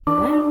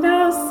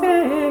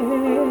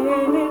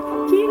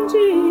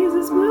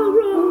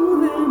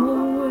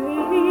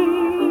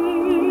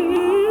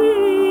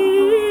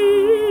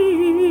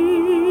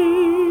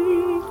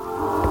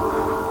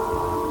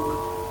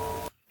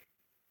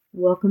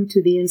welcome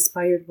to the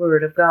Inspired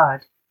Word of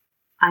God.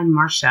 I'm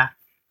Marcia.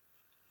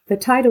 The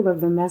title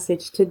of the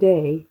message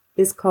today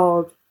is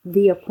called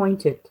The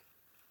Appointed.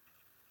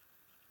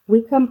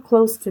 We come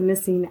close to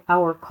missing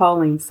our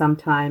calling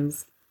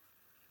sometimes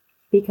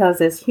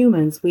because as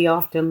humans we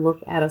often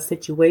look at a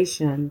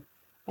situation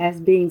as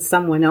being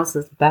someone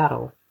else's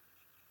battle,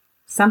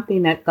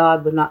 something that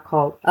God would not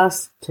call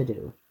us to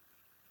do.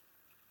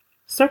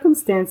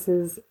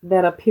 Circumstances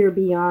that appear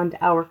beyond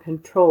our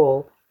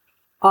control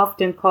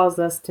often cause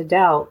us to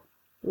doubt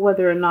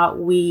whether or not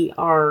we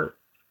are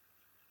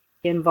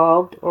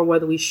involved or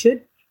whether we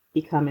should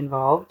become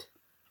involved.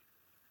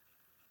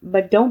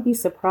 But don't be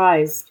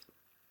surprised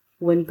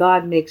when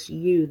God makes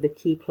you the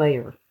key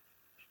player.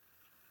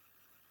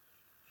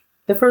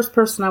 The first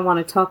person I want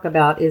to talk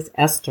about is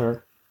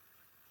Esther,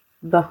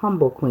 the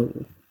humble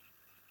queen.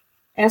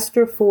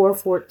 Esther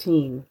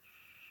 4:14.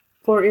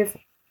 For if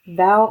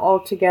thou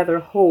altogether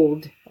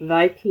hold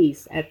thy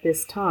peace at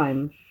this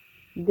time,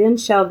 then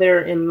shall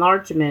their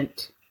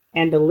enlargement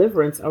and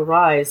deliverance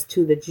arise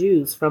to the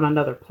Jews from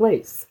another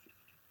place.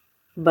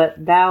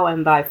 But thou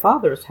and thy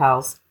father's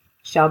house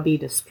shall be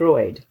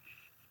destroyed.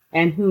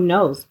 And who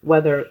knows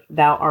whether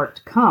thou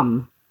art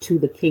come to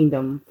the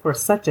kingdom for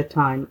such a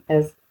time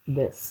as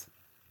this?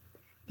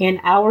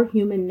 In our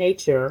human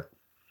nature,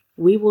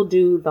 we will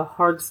do the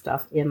hard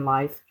stuff in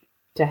life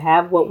to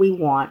have what we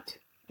want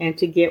and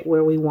to get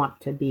where we want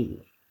to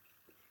be.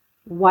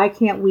 Why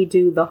can't we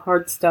do the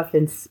hard stuff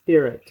in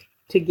spirit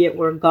to get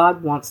where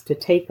God wants to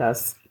take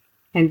us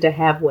and to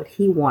have what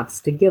He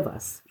wants to give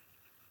us?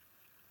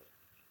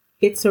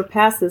 It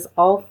surpasses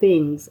all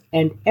things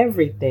and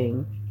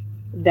everything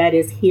that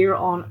is here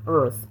on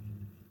earth,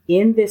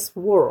 in this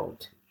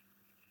world.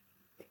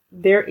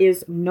 There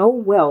is no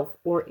wealth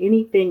or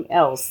anything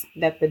else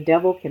that the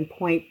devil can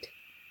point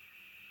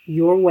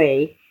your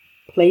way,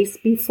 place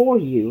before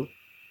you,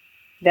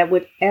 that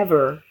would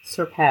ever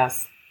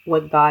surpass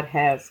what God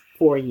has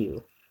for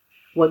you,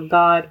 what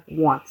God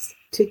wants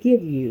to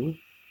give you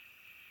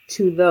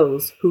to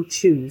those who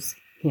choose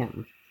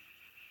Him.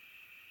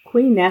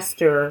 Queen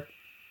Esther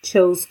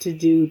chose to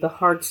do the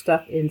hard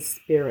stuff in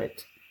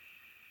spirit.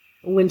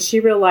 When she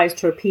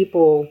realized her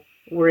people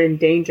were in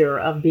danger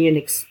of being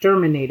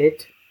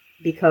exterminated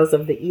because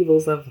of the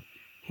evils of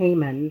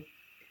Haman,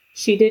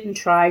 she didn't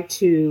try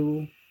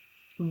to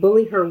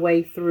bully her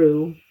way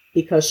through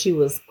because she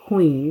was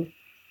queen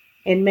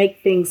and make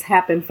things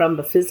happen from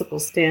the physical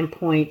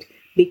standpoint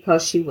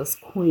because she was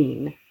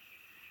queen.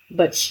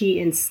 But she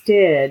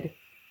instead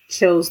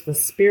chose the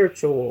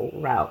spiritual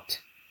route.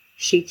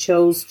 She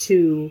chose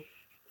to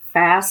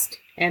fast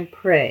and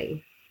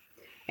pray.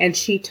 And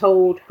she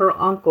told her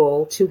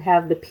uncle to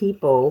have the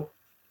people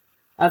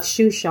of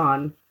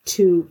Shushan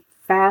to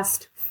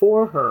fast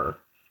for her.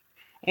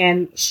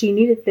 And she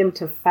needed them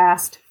to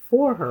fast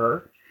for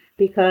her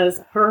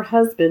because her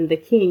husband, the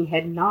king,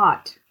 had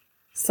not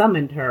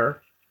summoned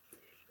her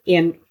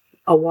in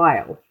a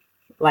while,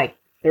 like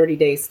 30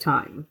 days'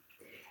 time.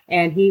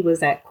 And he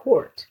was at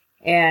court.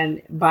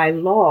 And by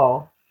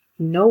law,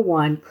 no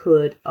one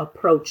could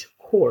approach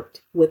court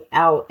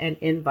without an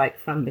invite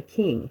from the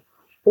king,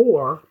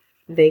 or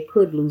they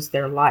could lose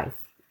their life.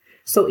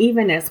 So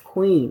even as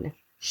queen,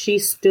 she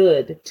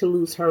stood to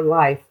lose her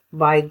life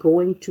by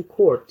going to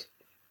court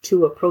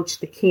to approach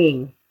the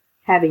king,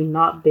 having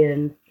not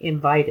been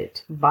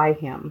invited by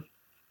him.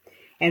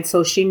 And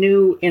so she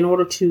knew in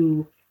order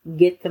to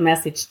get the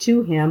message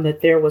to him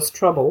that there was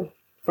trouble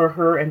for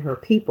her and her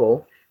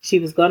people, she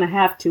was going to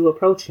have to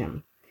approach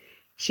him.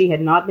 She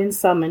had not been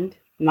summoned,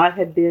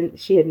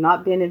 she had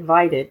not been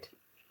invited,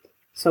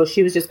 so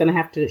she was just going to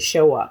have to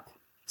show up.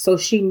 So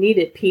she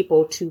needed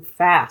people to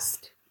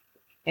fast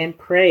and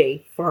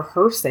pray for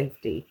her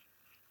safety,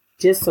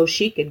 just so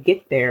she could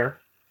get there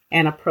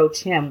and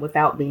approach him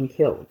without being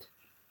killed.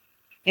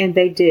 And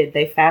they did.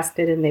 They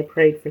fasted and they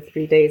prayed for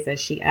 3 days as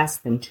she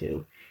asked them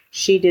to.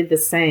 She did the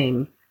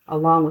same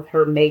along with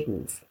her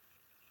maidens.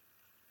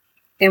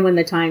 And when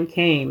the time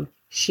came,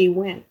 she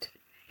went.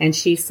 And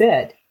she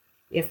said,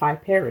 if I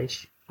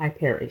perish, I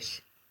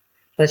perish.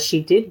 But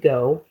she did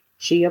go.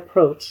 She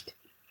approached.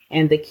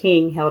 And the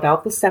king held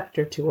out the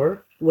scepter to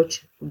her,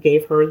 which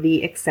gave her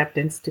the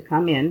acceptance to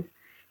come in.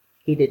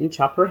 He didn't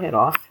chop her head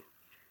off.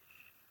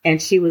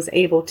 And she was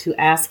able to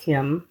ask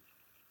him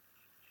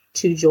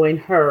to join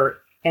her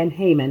and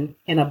Haman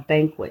in a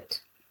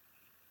banquet.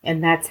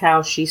 And that's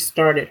how she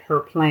started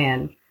her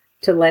plan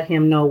to let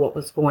him know what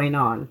was going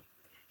on.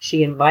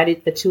 She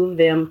invited the two of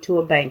them to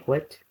a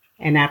banquet.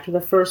 And after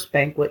the first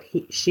banquet,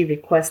 she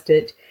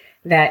requested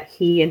that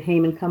he and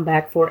Haman come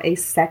back for a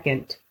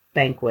second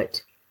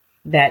banquet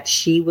that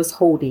she was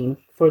holding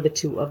for the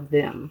two of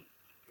them.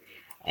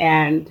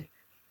 And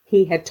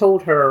he had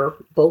told her,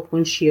 both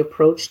when she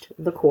approached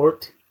the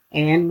court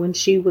and when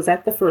she was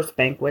at the first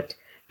banquet,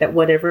 that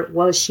whatever it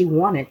was she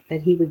wanted,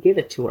 that he would give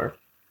it to her.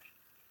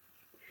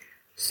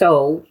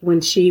 So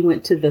when she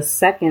went to the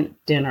second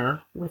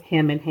dinner with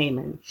him and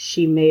Haman,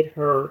 she made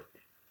her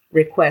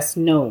request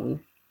known,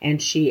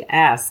 and she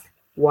asked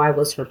why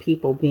was her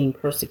people being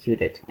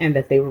persecuted and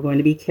that they were going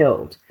to be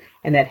killed.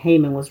 and that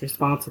Haman was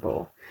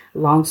responsible.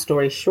 Long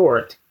story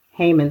short,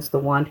 Haman's the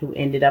one who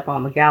ended up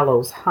on the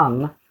gallows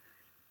hung.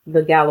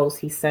 The gallows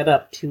he set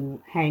up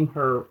to hang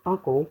her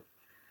uncle.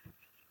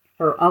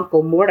 Her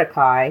uncle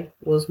Mordecai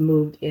was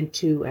moved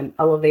into an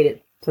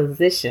elevated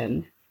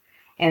position.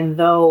 And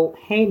though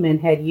Haman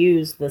had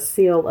used the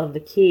seal of the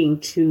king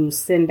to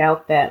send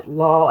out that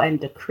law and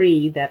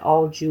decree that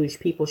all Jewish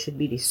people should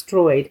be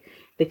destroyed,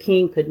 the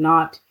king could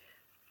not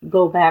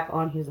go back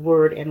on his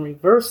word and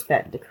reverse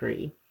that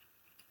decree.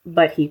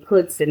 But he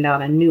could send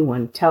out a new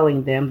one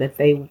telling them that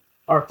they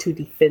are to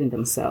defend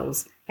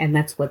themselves. And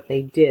that's what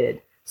they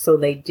did. So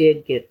they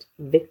did get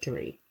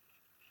victory.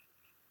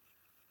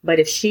 But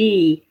if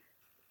she,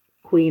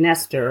 Queen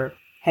Esther,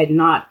 had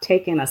not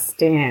taken a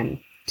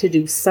stand to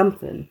do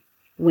something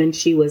when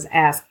she was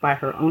asked by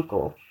her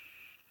uncle,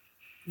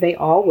 they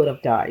all would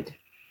have died.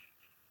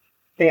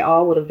 They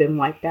all would have been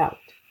wiped out.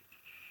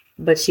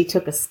 But she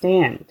took a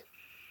stand.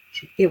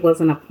 It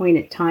was an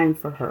appointed time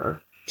for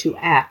her to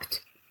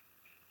act.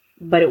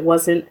 But it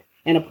wasn't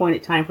an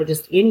appointed time for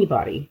just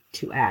anybody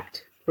to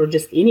act, for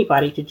just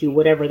anybody to do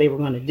whatever they were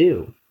going to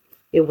do.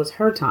 It was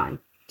her time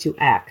to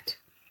act,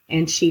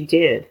 and she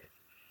did.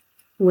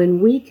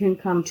 When we can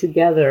come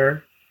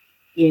together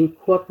in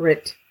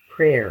corporate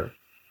prayer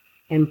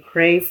and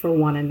pray for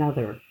one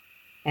another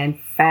and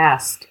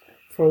fast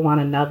for one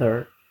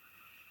another,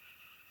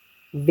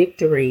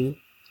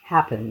 victory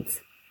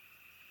happens.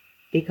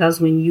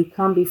 Because when you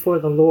come before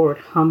the Lord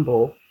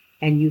humble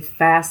and you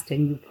fast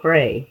and you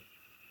pray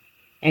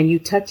and you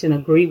touch and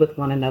agree with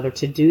one another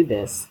to do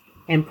this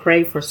and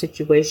pray for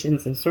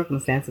situations and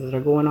circumstances that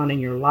are going on in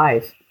your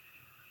life,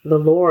 the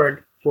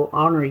Lord will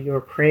honor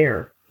your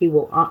prayer. He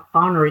will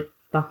honor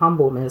the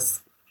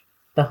humbleness,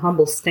 the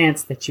humble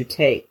stance that you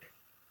take.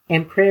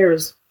 And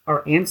prayers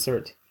are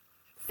answered.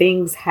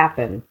 Things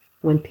happen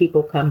when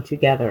people come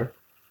together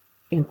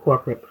in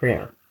corporate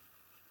prayer.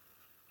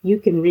 You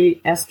can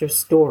read Esther's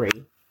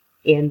story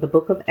in the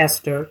book of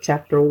Esther,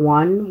 chapter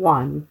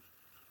 1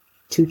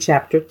 to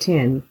chapter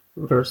 10,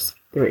 verse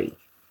 3.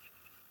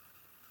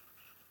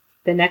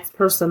 The next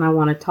person I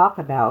want to talk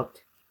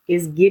about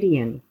is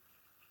Gideon,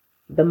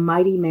 the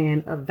mighty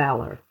man of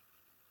valor.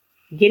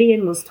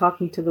 Gideon was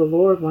talking to the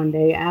Lord one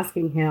day,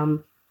 asking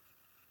him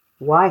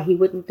why he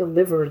wouldn't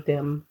deliver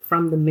them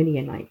from the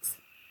Midianites.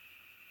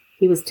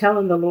 He was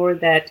telling the Lord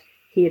that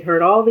he had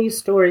heard all these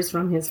stories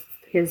from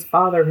his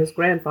father, his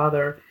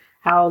grandfather,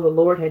 how the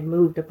Lord had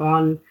moved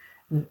upon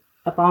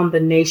the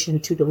nation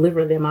to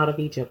deliver them out of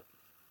Egypt,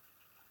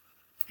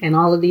 and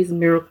all of these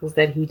miracles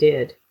that he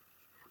did.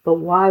 But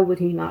why would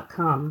he not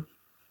come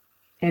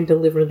and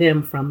deliver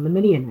them from the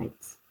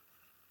Midianites?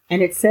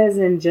 And it says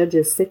in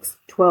Judges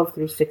 6:12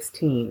 through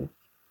 16,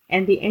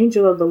 "And the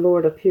angel of the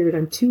Lord appeared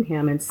unto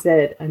him and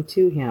said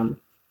unto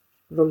him,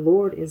 The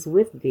Lord is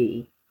with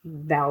thee,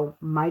 thou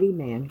mighty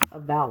man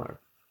of valor.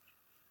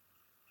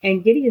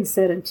 And Gideon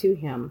said unto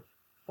him,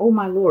 O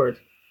my Lord,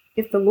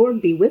 if the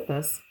Lord be with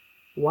us,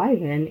 why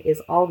then is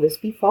all this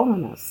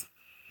befallen us?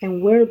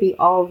 And where be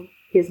all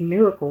his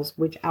miracles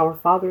which our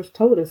fathers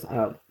told us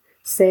of,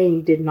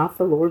 saying, Did not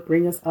the Lord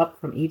bring us up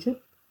from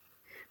Egypt?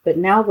 But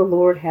now the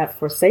Lord hath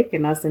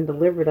forsaken us and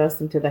delivered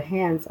us into the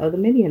hands of the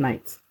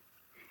Midianites.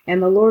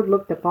 And the Lord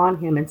looked upon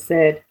him and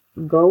said,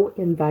 Go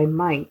in thy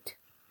might,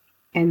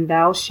 and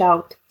thou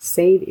shalt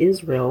save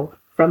Israel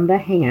from the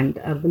hand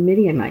of the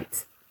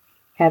Midianites.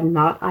 Have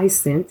not I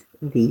sent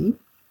thee?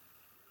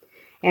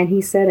 And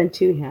he said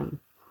unto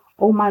him,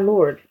 O my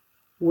Lord,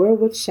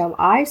 wherewith shall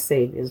I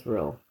save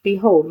Israel?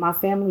 Behold, my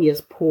family is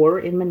poor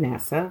in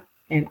Manasseh,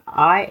 and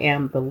I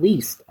am the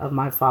least of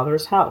my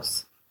father's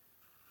house.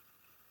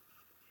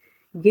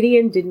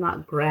 Gideon did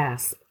not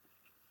grasp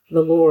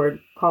the Lord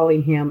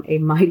calling him a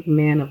mighty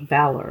man of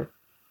valor.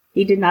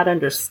 He did not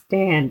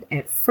understand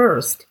at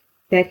first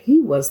that he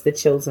was the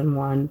chosen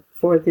one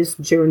for this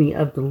journey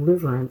of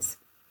deliverance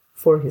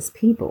for his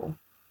people.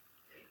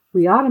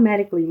 We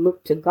automatically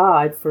look to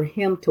God for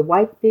him to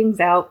wipe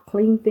things out,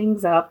 clean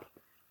things up,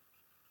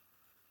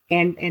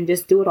 and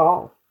just do it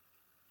all.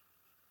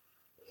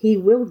 He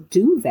will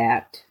do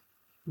that,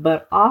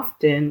 but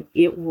often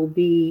it will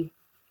be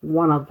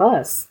one of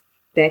us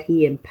that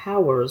he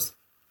empowers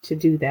to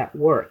do that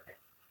work.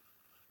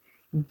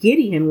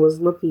 Gideon was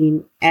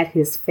looking at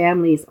his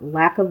family's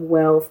lack of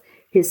wealth,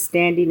 his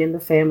standing in the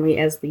family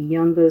as the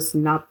youngest,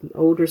 not the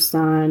older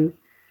son,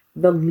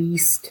 the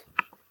least.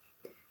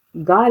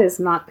 God is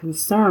not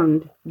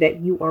concerned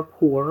that you are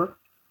poor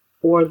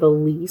or the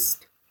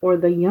least or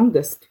the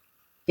youngest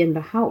in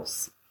the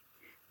house.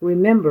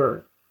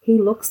 Remember, he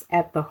looks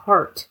at the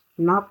heart,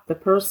 not the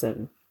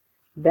person.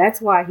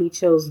 That's why he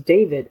chose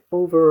David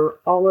over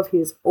all of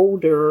his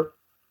older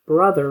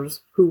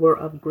brothers who were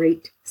of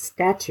great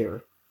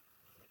stature.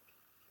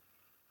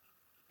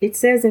 It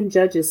says in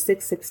Judges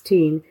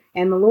 6:16,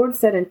 And the Lord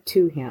said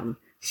unto him,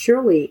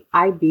 Surely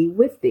I be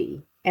with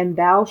thee, and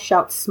thou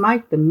shalt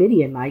smite the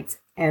Midianites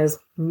as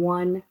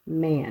one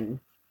man.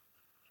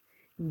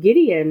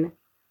 Gideon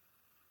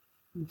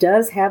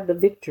does have the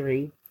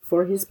victory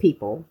for his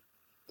people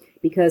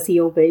because he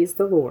obeys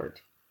the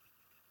Lord.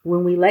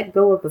 When we let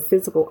go of the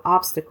physical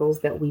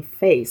obstacles that we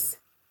face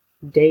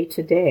day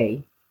to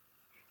day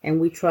and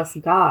we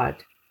trust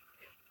God,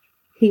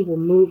 He will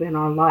move in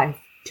our life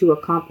to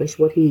accomplish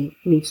what He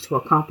needs to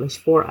accomplish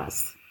for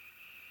us.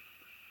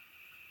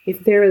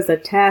 If there is a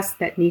task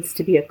that needs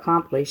to be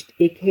accomplished,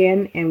 it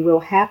can and will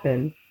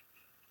happen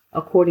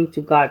according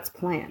to God's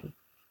plan.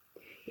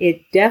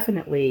 It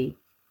definitely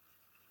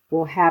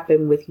will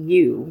happen with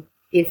you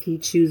if He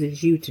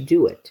chooses you to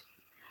do it.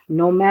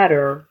 No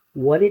matter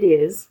what it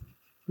is,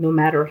 no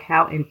matter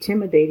how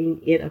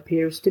intimidating it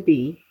appears to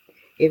be,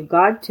 if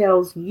God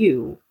tells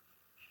you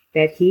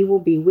that He will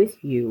be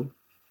with you,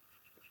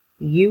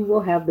 you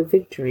will have the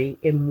victory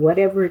in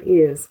whatever it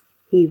is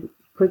He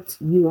puts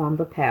you on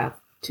the path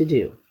to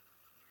do.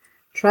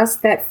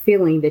 Trust that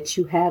feeling that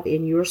you have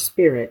in your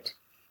spirit,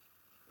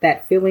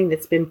 that feeling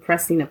that's been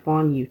pressing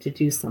upon you to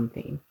do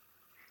something,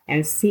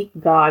 and seek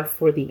God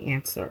for the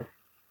answer.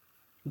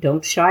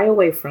 Don't shy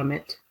away from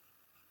it.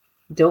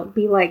 Don't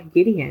be like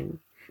Gideon,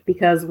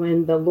 because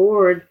when the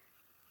Lord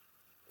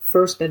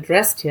first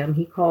addressed him,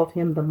 He called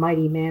him the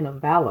mighty man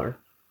of valor.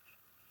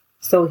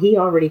 So He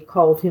already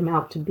called him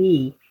out to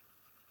be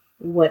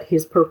what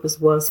His purpose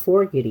was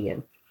for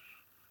Gideon.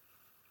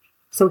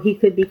 So He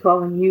could be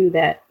calling you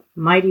that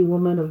mighty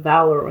woman of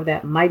valor or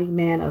that mighty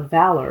man of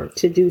valor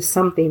to do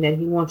something that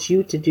He wants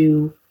you to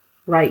do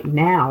right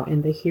now,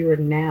 in the here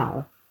and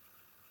now.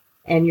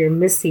 And you're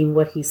missing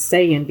what He's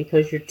saying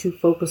because you're too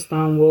focused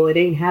on, well, it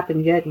ain't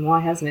happened yet, and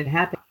why hasn't it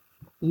happened?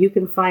 You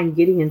can find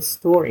Gideon's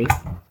story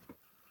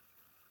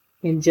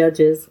in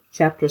Judges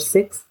chapter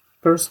 6,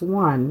 verse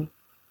 1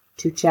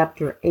 to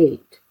chapter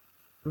 8,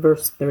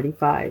 verse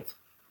 35.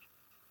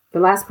 The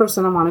last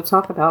person I want to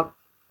talk about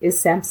is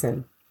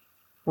Samson.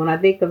 When I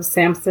think of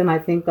Samson, I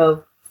think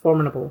of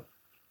formidable.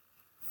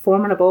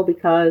 Formidable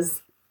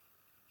because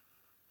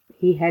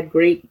he had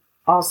great,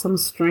 awesome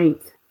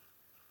strength.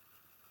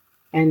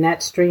 And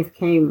that strength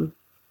came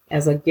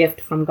as a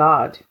gift from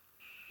God.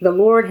 The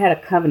Lord had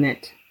a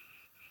covenant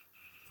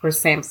for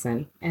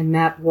Samson, and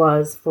that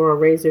was for a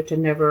razor to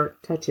never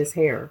touch his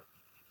hair.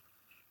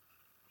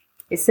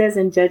 It says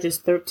in Judges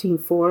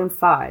 13:4 and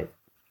 5,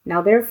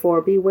 Now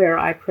therefore beware,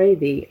 I pray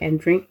thee, and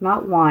drink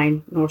not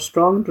wine, nor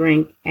strong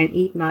drink, and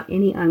eat not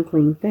any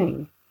unclean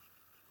thing.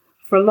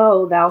 For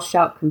lo, thou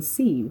shalt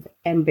conceive,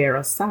 and bear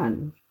a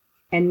son,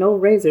 and no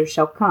razor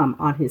shall come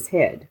on his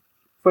head.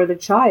 For the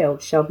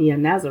child shall be a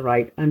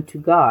Nazarite unto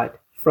God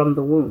from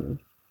the womb,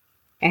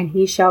 and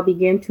he shall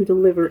begin to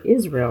deliver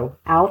Israel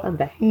out of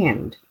the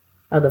hand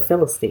of the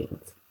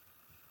Philistines.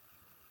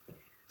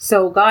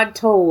 So God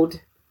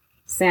told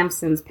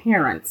Samson's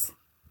parents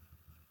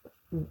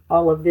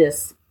all of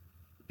this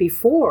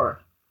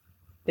before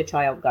the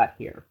child got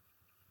here.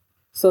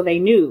 So they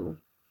knew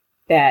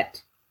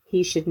that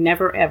he should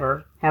never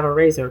ever have a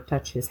razor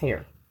touch his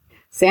hair.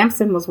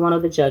 Samson was one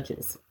of the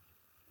judges.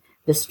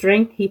 The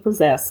strength he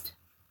possessed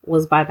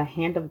was by the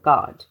hand of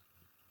God.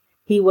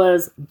 He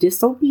was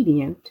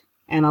disobedient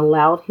and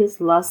allowed his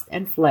lust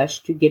and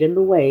flesh to get in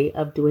the way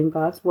of doing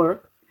God's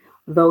work,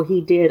 though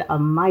he did a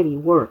mighty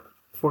work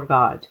for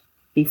God.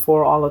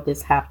 Before all of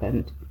this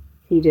happened,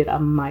 he did a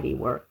mighty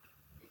work.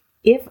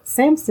 If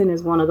Samson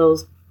is one of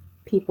those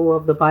people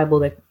of the Bible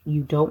that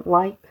you don't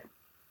like,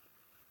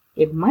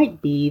 it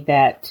might be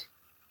that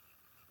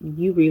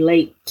you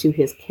relate to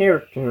his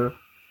character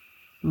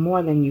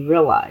more than you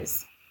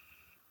realize.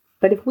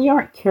 But if we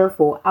aren't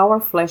careful, our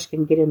flesh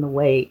can get in the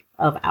way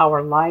of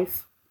our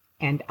life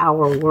and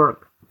our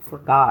work for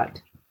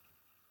God.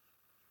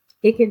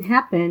 It can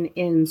happen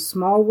in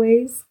small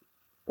ways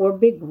or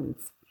big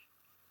ones.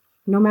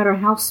 No matter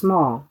how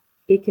small,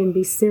 it can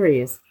be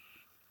serious.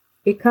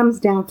 It comes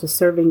down to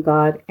serving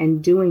God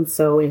and doing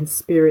so in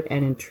spirit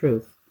and in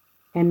truth,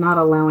 and not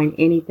allowing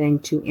anything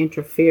to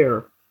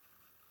interfere,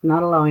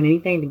 not allowing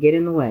anything to get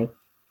in the way.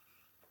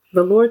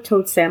 The Lord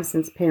told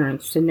Samson's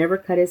parents to never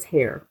cut his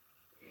hair.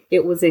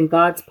 It was in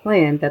God's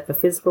plan that the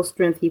physical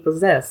strength he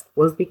possessed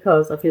was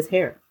because of his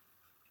hair.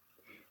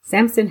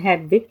 Samson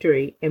had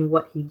victory in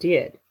what he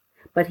did,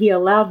 but he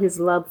allowed his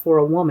love for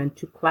a woman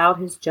to cloud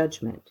his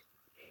judgment.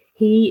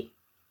 He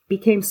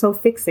became so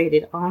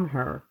fixated on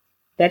her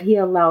that he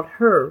allowed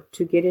her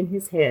to get in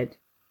his head,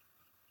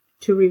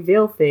 to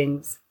reveal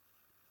things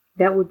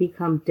that would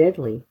become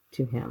deadly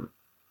to him.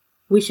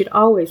 We should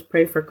always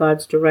pray for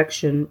God's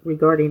direction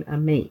regarding a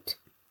mate.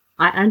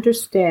 I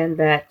understand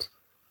that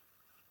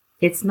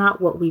it's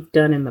not what we've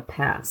done in the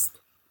past,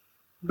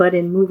 but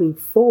in moving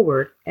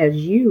forward, as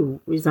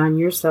you resign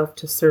yourself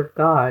to serve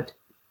God,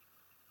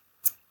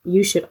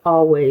 you should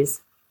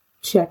always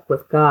check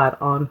with God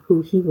on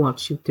who He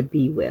wants you to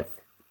be with.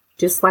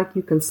 Just like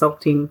you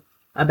consulting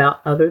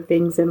about other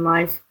things in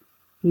life,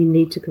 you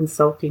need to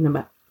consult Him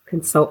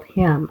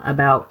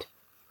about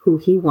who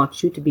He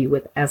wants you to be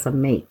with as a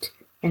mate,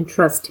 and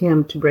trust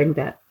Him to bring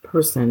that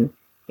person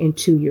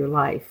into your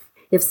life.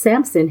 If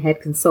Samson had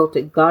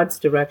consulted God's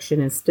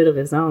direction instead of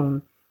his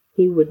own,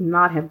 he would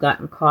not have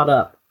gotten caught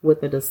up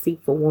with a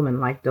deceitful woman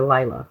like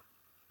Delilah.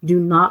 Do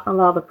not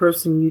allow the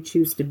person you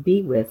choose to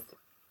be with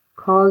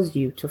cause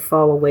you to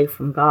fall away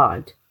from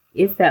God.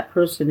 if that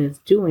person is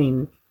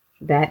doing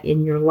that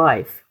in your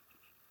life,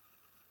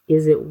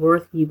 is it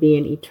worth you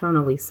being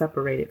eternally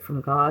separated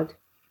from God?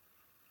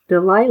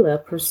 Delilah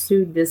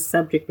pursued this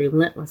subject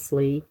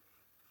relentlessly,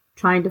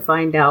 trying to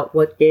find out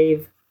what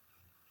gave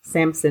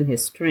Samson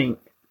his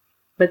strength.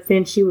 But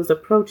then she was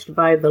approached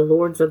by the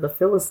lords of the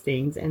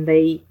Philistines, and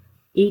they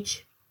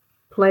each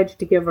pledged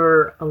to give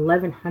her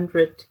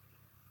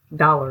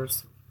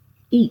 $1,100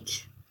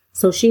 each.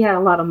 So she had a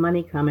lot of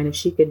money coming if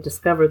she could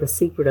discover the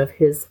secret of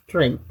his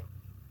strength.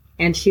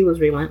 And she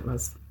was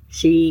relentless.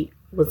 She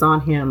was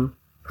on him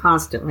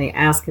constantly,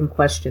 asking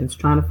questions,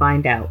 trying to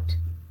find out,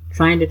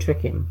 trying to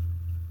trick him.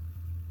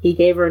 He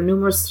gave her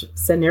numerous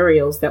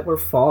scenarios that were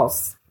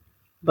false,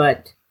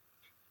 but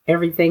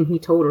everything he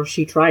told her,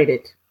 she tried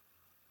it.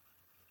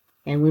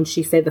 And when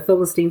she said the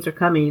Philistines are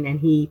coming and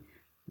he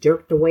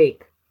jerked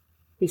awake,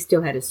 he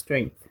still had his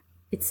strength.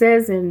 It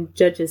says in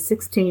Judges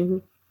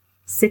 16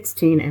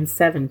 and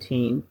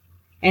 17,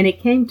 "And it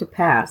came to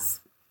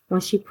pass,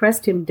 when she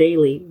pressed him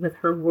daily with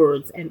her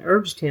words and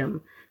urged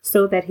him,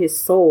 so that his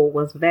soul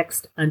was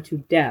vexed unto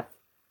death,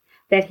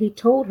 that he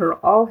told her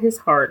all his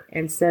heart,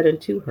 and said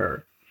unto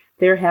her,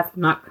 There hath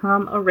not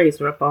come a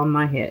razor upon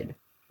my head,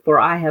 for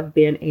I have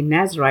been a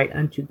Nazarite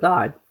unto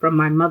God from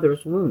my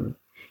mother's womb.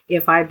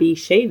 If I be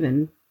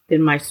shaven,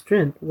 then my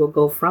strength will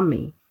go from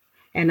me,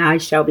 and I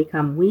shall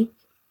become weak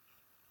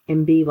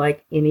and be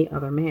like any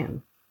other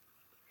man."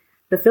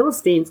 The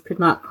Philistines could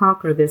not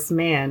conquer this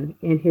man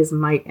in his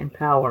might and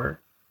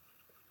power.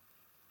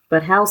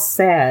 But how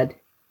sad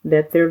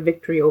that their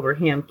victory over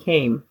him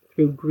came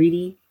through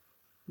greedy,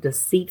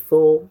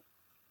 deceitful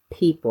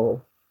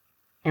people,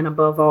 and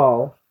above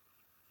all,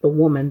 the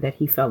woman that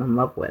he fell in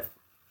love with.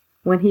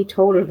 When he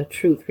told her the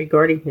truth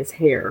regarding his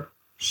hair,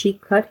 she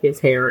cut his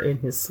hair in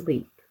his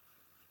sleep.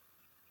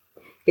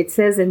 It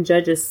says in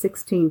Judges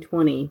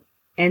 16:20,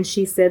 "And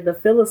she said, The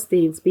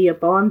Philistines be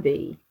upon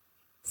thee,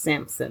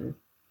 Samson.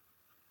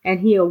 And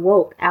he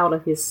awoke out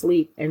of his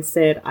sleep and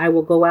said, I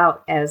will go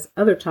out as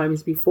other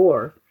times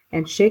before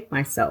and shake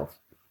myself.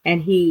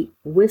 And he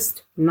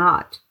wist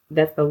not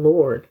that the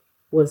Lord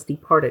was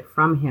departed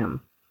from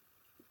him."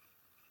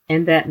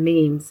 And that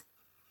means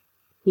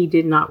he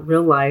did not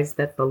realize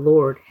that the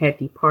Lord had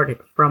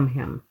departed from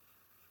him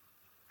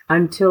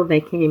until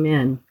they came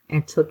in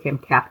and took him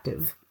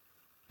captive,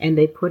 and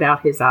they put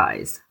out his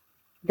eyes.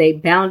 They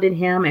bounded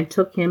him and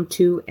took him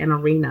to an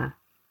arena,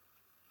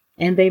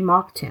 and they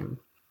mocked him.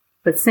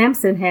 But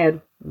Samson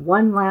had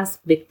one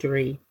last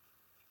victory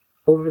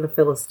over the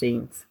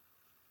Philistines,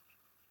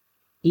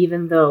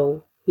 even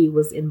though he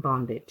was in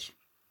bondage.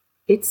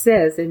 It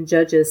says in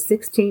Judges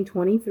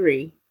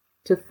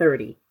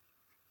 16:23-30,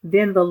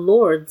 "Then the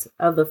lords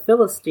of the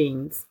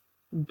Philistines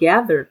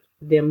gathered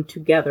them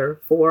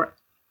together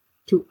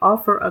to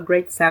offer a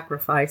great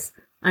sacrifice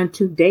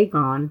unto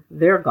Dagon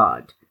their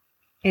god,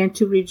 and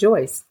to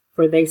rejoice,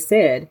 for they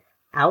said,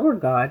 Our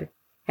God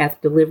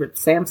hath delivered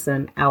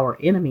Samson our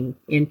enemy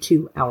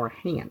into our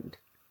hand.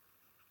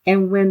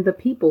 And when the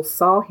people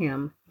saw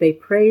him, they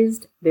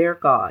praised their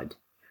God,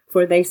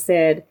 for they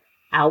said,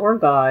 Our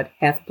God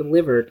hath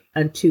delivered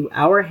unto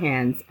our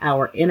hands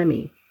our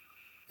enemy,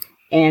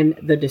 and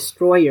the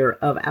destroyer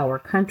of our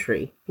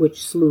country,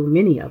 which slew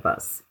many of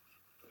us.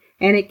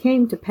 And it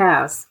came to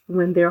pass,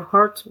 when their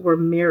hearts were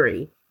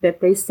merry, that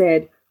they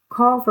said,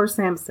 Call for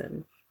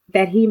Samson,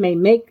 that he may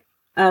make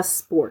us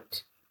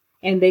sport.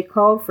 And they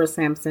called for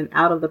Samson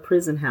out of the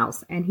prison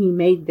house, and he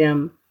made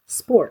them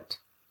sport.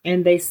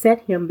 And they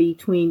set him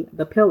between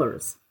the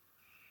pillars.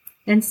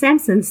 And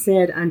Samson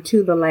said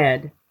unto the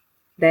lad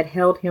that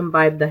held him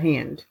by the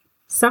hand,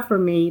 Suffer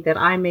me that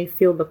I may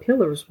feel the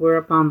pillars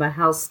whereupon the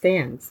house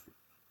stands,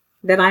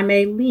 that I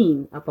may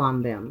lean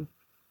upon them.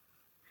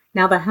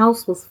 Now the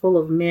house was full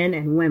of men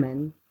and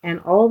women, and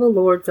all the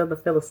lords of the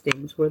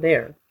Philistines were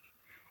there.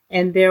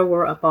 And there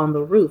were upon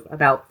the roof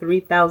about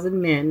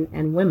 3,000 men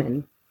and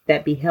women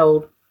that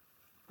beheld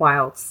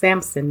while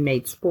Samson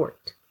made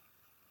sport.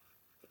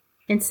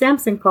 And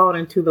Samson called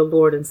unto the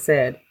Lord and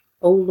said,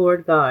 O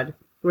Lord God,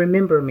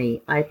 remember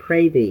me, I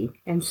pray thee,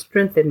 and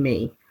strengthen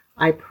me,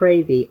 I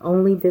pray thee,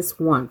 only this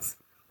once,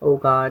 O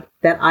God,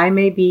 that I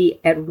may be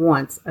at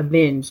once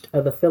avenged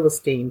of the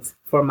Philistines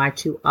for my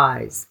 2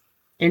 eyes.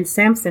 And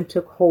Samson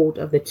took hold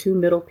of the 2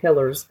 middle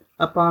pillars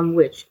upon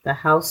which the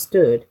house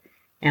stood,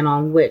 and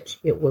on which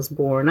it was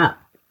borne up,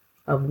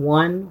 of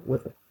one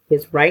with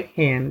his right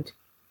hand,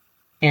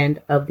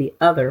 and of the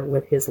other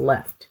with his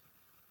left.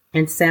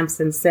 And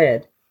Samson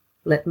said,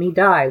 Let me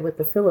die with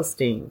the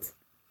Philistines.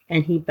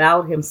 And he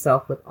bowed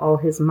himself with all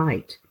his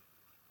might.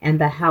 And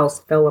the house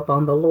fell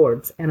upon the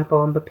lords and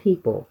upon the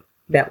people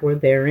that were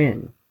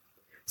therein.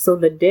 So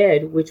the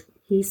dead which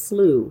he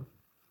slew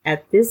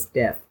at this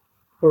death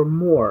were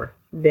more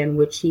than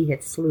which he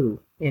had slew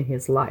in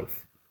his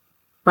life.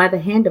 By the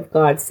hand of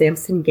God,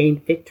 Samson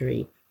gained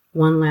victory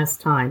one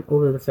last time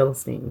over the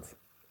Philistines.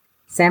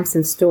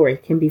 Samson's story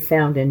can be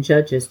found in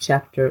Judges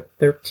chapter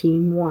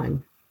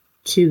 13:1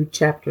 to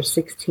chapter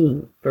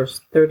 16,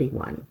 verse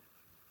 31.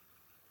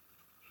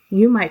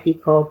 You might be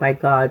called by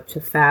God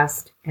to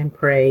fast and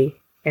pray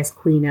as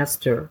Queen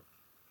Esther.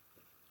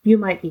 You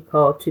might be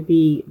called to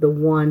be the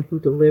one who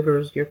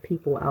delivers your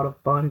people out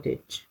of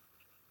bondage.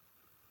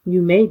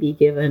 You may be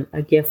given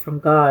a gift from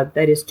God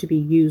that is to be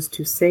used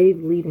to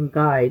save, lead, and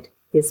guide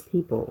His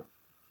people.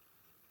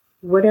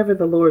 Whatever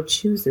the Lord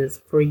chooses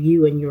for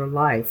you in your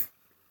life,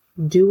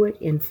 do it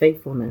in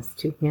faithfulness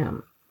to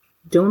Him.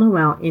 Don't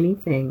allow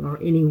anything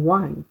or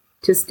anyone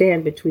to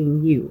stand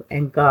between you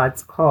and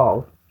God's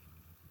call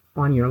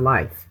on your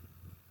life.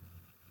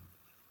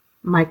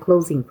 My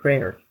closing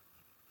prayer.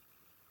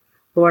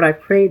 Lord, I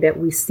pray that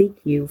we seek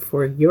you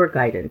for your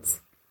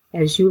guidance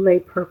as you lay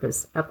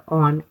purpose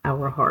upon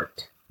our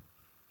heart.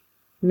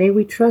 May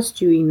we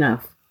trust you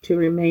enough to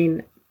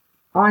remain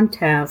on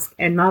task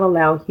and not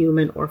allow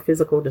human or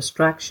physical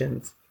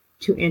distractions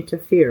to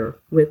interfere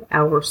with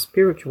our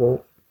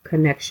spiritual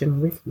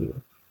connection with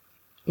you.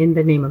 In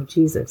the name of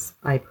Jesus,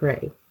 I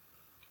pray.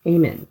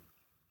 Amen.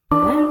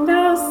 And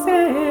I'll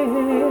say,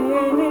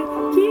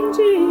 King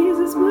Jesus.